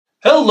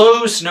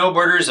Hello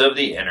snowboarders of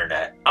the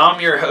internet, I'm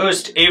your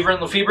host Avran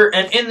LeFeber,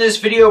 and in this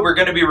video we're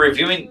going to be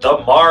reviewing the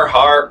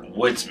Marhar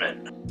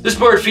Woodsman. This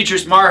board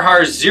features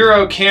Marhar's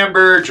zero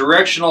camber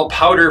directional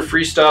powder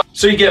freestyle,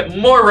 so you get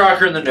more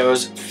rocker in the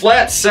nose,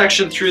 flat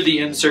section through the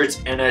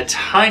inserts, and a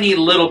tiny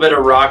little bit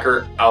of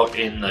rocker out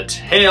in the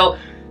tail.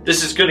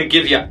 This is going to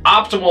give you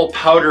optimal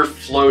powder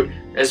float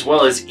as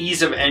well as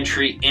ease of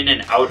entry in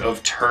and out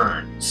of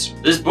turns.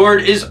 This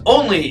board is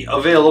only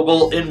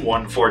available in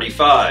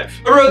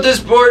 145. I rode this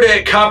board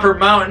at Copper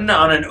Mountain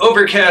on an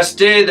overcast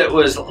day that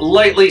was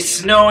lightly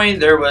snowing.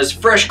 There was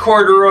fresh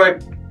corduroy,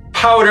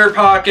 powder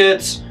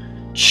pockets,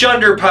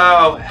 chunder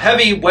pow,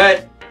 heavy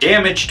wet,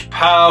 damaged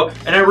pow,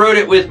 and I rode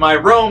it with my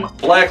Rome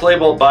Black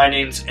Label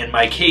bindings and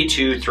my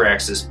K2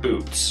 Thraxis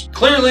boots.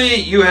 Clearly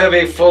you have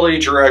a fully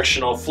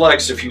directional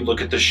flex if you look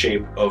at the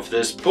shape of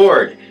this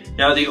board.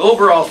 Now the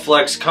overall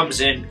flex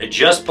comes in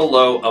just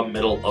below a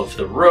middle of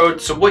the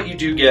road, so what you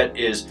do get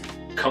is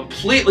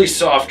completely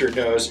softer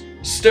nose,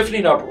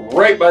 stiffening up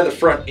right by the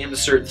front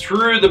insert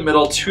through the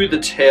middle to the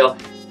tail,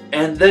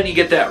 and then you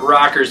get that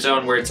rocker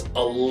zone where it's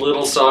a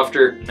little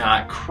softer,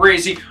 not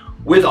crazy,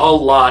 with a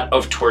lot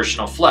of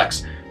torsional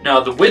flex.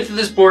 Now the width of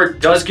this board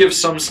does give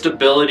some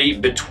stability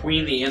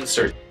between the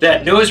inserts.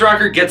 That nose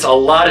rocker gets a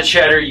lot of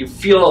chatter, you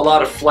feel a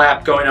lot of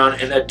flap going on,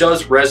 and that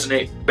does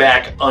resonate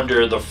back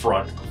under the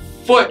front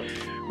foot.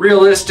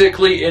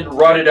 Realistically, in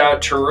rutted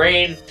out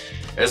terrain,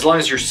 as long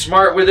as you're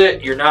smart with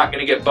it, you're not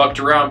going to get bucked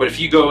around. But if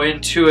you go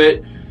into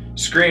it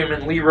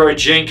screaming Leroy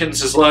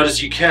Jenkins as loud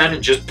as you can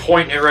and just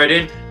pointing it right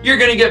in, you're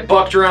going to get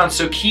bucked around.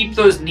 So keep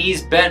those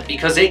knees bent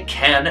because it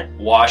can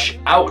wash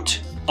out.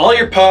 All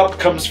your pop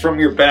comes from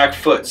your back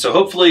foot, so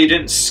hopefully you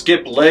didn't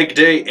skip leg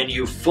day and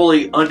you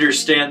fully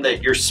understand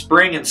that your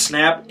spring and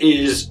snap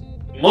is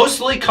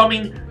mostly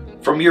coming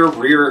from your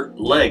rear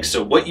leg.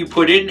 So what you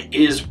put in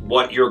is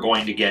what you're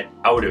going to get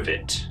out of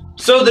it.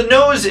 So the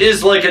nose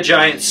is like a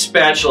giant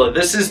spatula.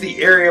 This is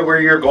the area where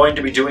you're going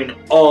to be doing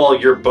all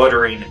your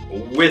buttering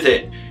with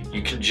it.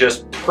 You can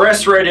just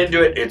press right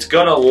into it. It's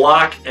gonna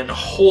lock and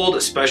hold,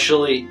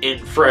 especially in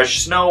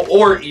fresh snow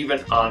or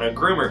even on a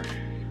groomer.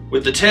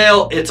 With the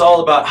tail, it's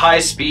all about high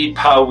speed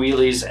pow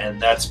wheelies,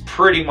 and that's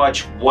pretty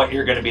much what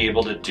you're gonna be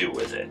able to do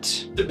with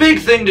it. The big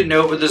thing to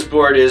note with this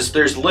board is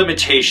there's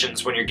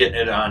limitations when you're getting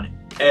it on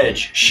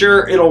edge.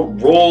 Sure, it'll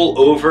roll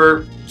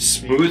over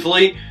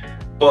smoothly,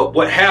 but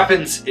what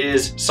happens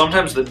is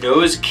sometimes the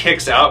nose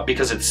kicks out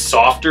because it's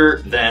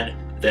softer than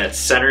that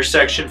center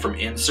section from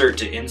insert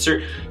to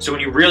insert. So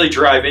when you really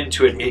drive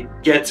into it,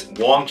 it gets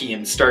wonky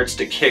and starts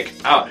to kick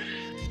out.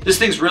 This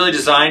thing's really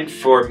designed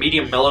for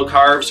medium mellow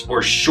carves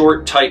or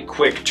short, tight,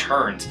 quick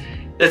turns.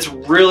 That's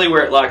really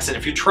where it locks in.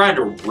 If you're trying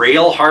to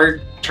rail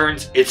hard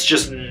turns, it's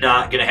just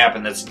not gonna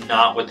happen. That's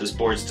not what this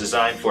board's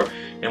designed for.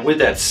 And with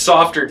that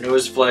softer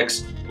nose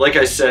flex, like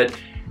I said,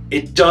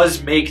 it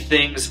does make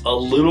things a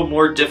little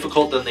more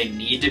difficult than they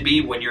need to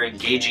be when you're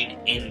engaging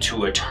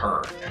into a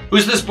turn.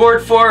 Who's this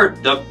board for?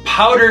 The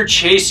powder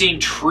chasing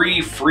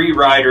tree free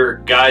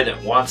rider guy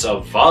that wants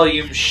a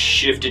volume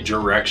shifted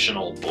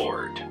directional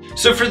board.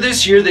 So for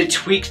this year, they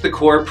tweaked the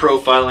core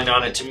profiling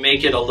on it to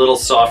make it a little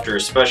softer,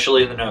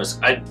 especially in the nose.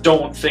 I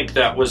don't think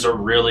that was a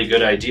really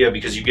good idea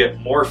because you get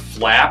more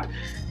flap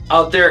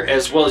out there,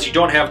 as well as you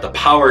don't have the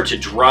power to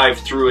drive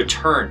through a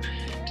turn.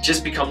 It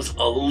just becomes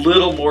a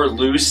little more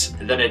loose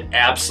than it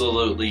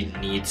absolutely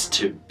needs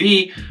to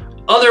be.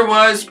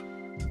 Otherwise,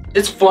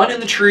 it's fun in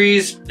the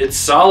trees, it's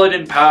solid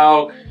in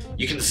pow,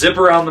 you can zip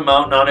around the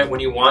mountain on it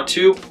when you want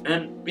to,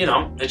 and you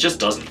know, it just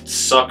doesn't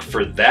suck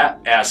for that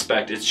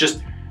aspect. It's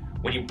just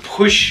when you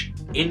push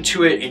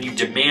into it and you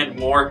demand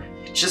more,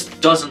 it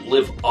just doesn't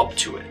live up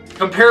to it.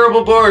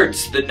 Comparable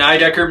boards: the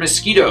Nidecker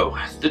Mosquito,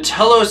 the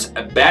Telos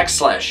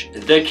Backslash,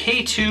 the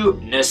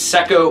K2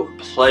 Niseko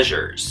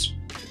Pleasures.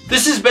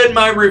 This has been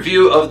my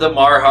review of the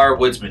Marhar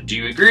Woodsman. Do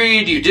you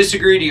agree? Do you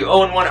disagree? Do you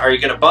own one? Are you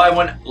gonna buy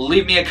one?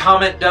 Leave me a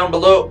comment down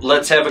below.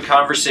 Let's have a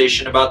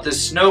conversation about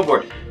this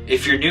snowboard.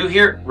 If you're new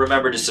here,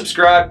 remember to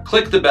subscribe,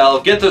 click the bell,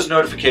 get those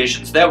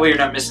notifications. That way you're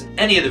not missing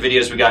any of the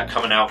videos we got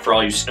coming out for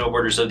all you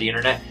snowboarders of the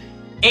internet.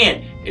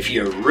 And if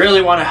you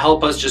really want to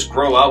help us just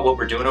grow out what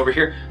we're doing over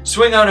here,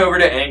 swing on over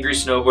to Angry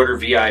Snowboarder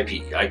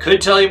VIP. I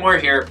could tell you more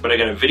here, but I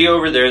got a video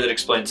over there that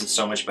explains it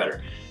so much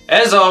better.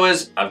 As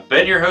always, I've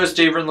been your host,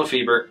 Avran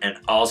LeFeber, and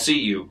I'll see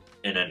you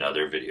in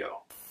another video.